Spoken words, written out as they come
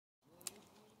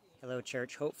Hello,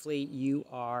 church. Hopefully, you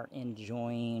are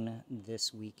enjoying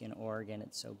this week in Oregon.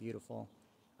 It's so beautiful.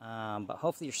 But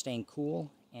hopefully, you're staying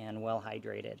cool and well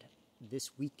hydrated.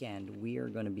 This weekend, we are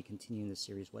going to be continuing the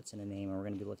series, What's in a Name? And we're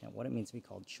going to be looking at what it means to be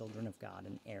called children of God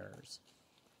and heirs.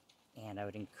 And I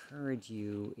would encourage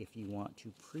you, if you want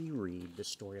to pre-read the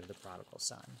story of the prodigal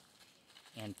son,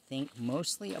 and think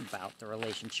mostly about the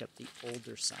relationship the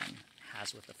older son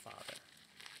has with the father.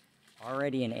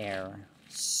 Already an heir,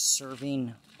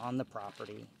 serving on the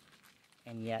property,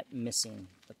 and yet missing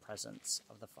the presence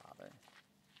of the father.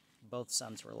 Both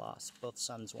sons were lost. Both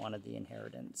sons wanted the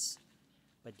inheritance.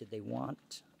 But did they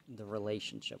want the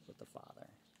relationship with the father?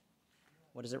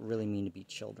 What does it really mean to be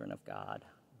children of God?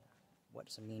 What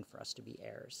does it mean for us to be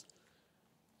heirs?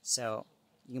 So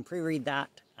you can pre-read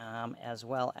that as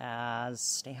well as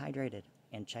stay hydrated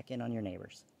and check in on your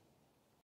neighbors.